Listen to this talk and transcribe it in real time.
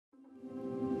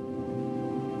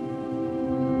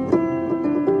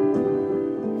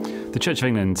The Church of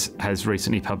England has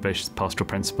recently published pastoral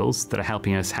principles that are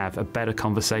helping us have a better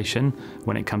conversation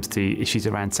when it comes to issues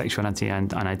around sexuality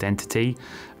and identity.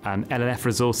 LLF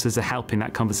resources are helping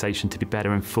that conversation to be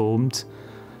better informed.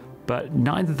 But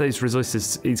neither of those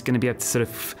resources is going to be able to sort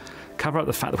of cover up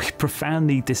the fact that we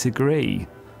profoundly disagree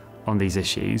on these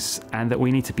issues and that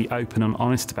we need to be open and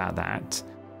honest about that.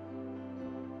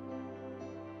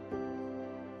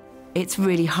 It's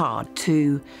really hard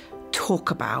to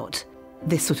talk about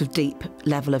this sort of deep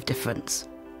level of difference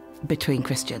between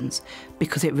Christians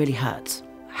because it really hurts.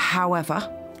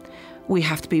 However, we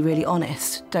have to be really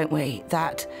honest, don't we,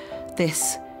 that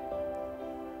this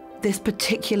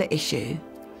particular issue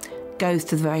goes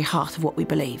to the very heart of what we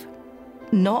believe.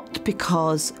 Not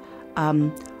because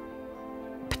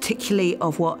particularly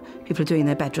of what people are doing in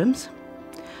their bedrooms,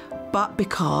 but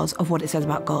because of what it says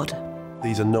about God.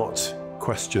 These are not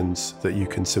questions that you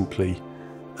can simply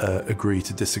agree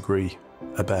to disagree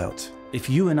about. If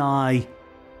you and I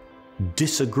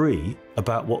disagree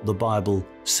about what the Bible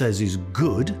says is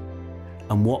good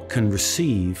and what can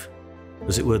receive,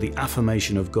 as it were, the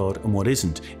affirmation of God and what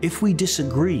isn't, if we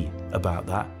disagree about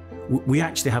that, we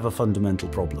actually have a fundamental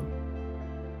problem.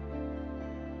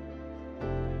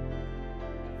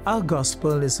 Our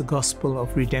gospel is a gospel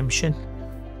of redemption,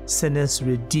 sinners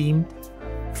redeemed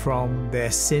from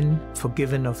their sin,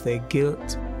 forgiven of their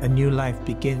guilt, a new life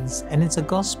begins, and it's a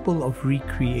gospel of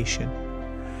recreation.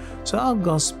 So our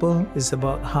gospel is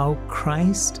about how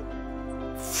Christ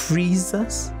frees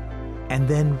us and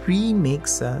then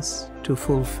remakes us to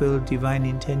fulfill divine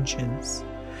intentions.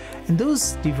 And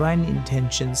those divine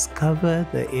intentions cover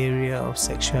the area of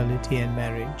sexuality and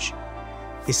marriage.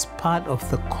 It's part of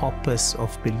the corpus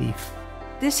of belief.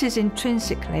 This is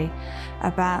intrinsically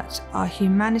about our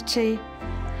humanity,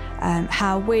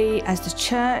 how we as the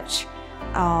church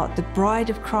are the bride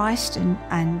of Christ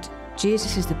and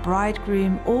Jesus is the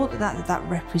bridegroom, all that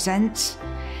represents.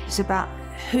 It's about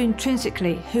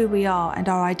intrinsically who we are and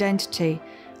our identity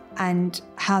and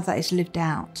how that is lived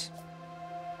out.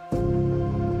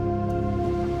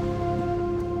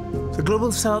 The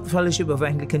Global South Fellowship of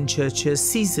Anglican Churches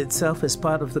sees itself as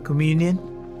part of the communion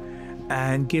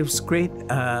and gives great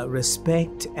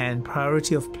respect and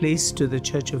priority of place to the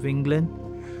Church of England.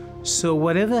 So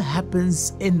whatever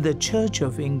happens in the Church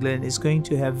of England is going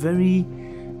to have very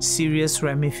serious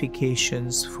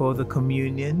ramifications for the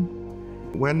communion.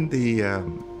 When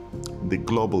the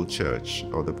global church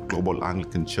or the global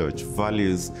Anglican Church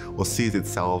values or sees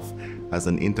itself as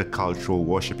an intercultural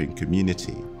worshiping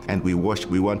community, and we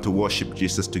want to worship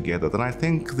Jesus together, then I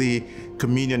think the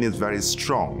communion is very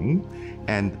strong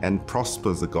and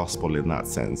prospers the gospel in that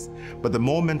sense. But the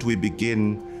moment we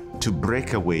begin to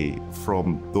break away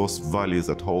from those values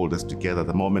that hold us together,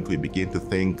 the moment we begin to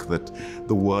think that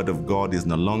the Word of God is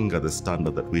no longer the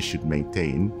standard that we should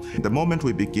maintain, the moment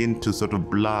we begin to sort of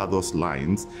blur those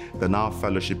lines, then our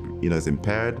fellowship, is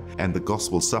impaired and the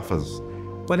gospel suffers.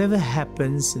 Whatever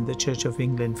happens in the Church of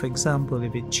England, for example,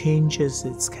 if it changes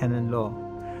its canon law,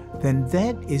 then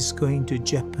that is going to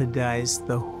jeopardize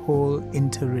the whole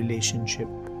interrelationship.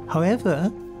 However,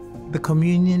 the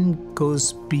communion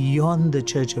goes beyond the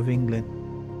Church of England.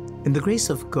 In the grace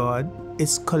of God,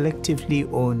 it's collectively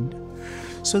owned.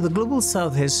 So the Global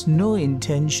South has no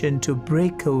intention to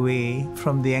break away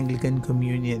from the Anglican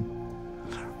communion.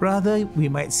 Rather, we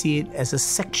might see it as a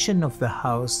section of the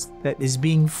house that is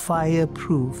being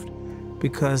fireproofed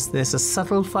because there's a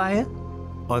subtle fire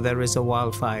or there is a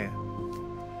wildfire.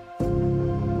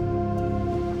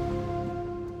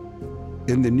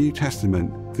 In the New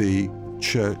Testament, the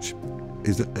church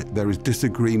there is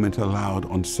disagreement allowed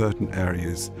on certain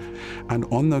areas, and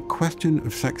on the question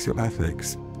of sexual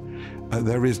ethics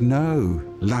there is no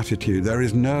latitude, there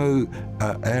is no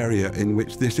area in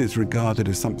which this is regarded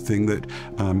as something that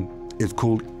is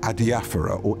called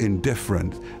adiaphora or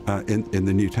indifferent in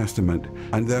the New Testament.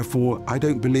 And therefore, I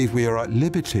don't believe we are at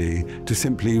liberty to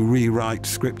simply rewrite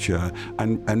Scripture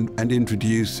and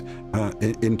introduce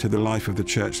into the life of the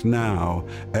church now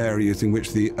areas in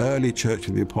which the early church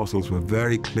and the apostles were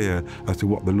very clear as to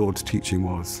what the Lord's teaching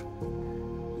was.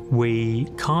 We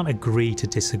can't agree to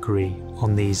disagree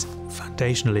on these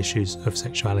foundational issues of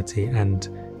sexuality and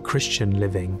Christian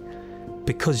living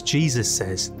because Jesus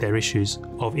says they're issues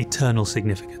of eternal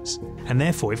significance. And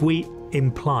therefore, if we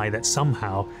imply that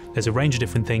somehow there's a range of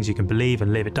different things you can believe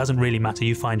and live, it doesn't really matter,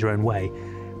 you find your own way,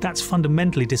 that's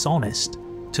fundamentally dishonest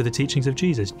to the teachings of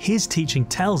Jesus. His teaching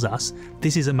tells us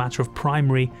this is a matter of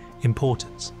primary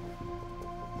importance.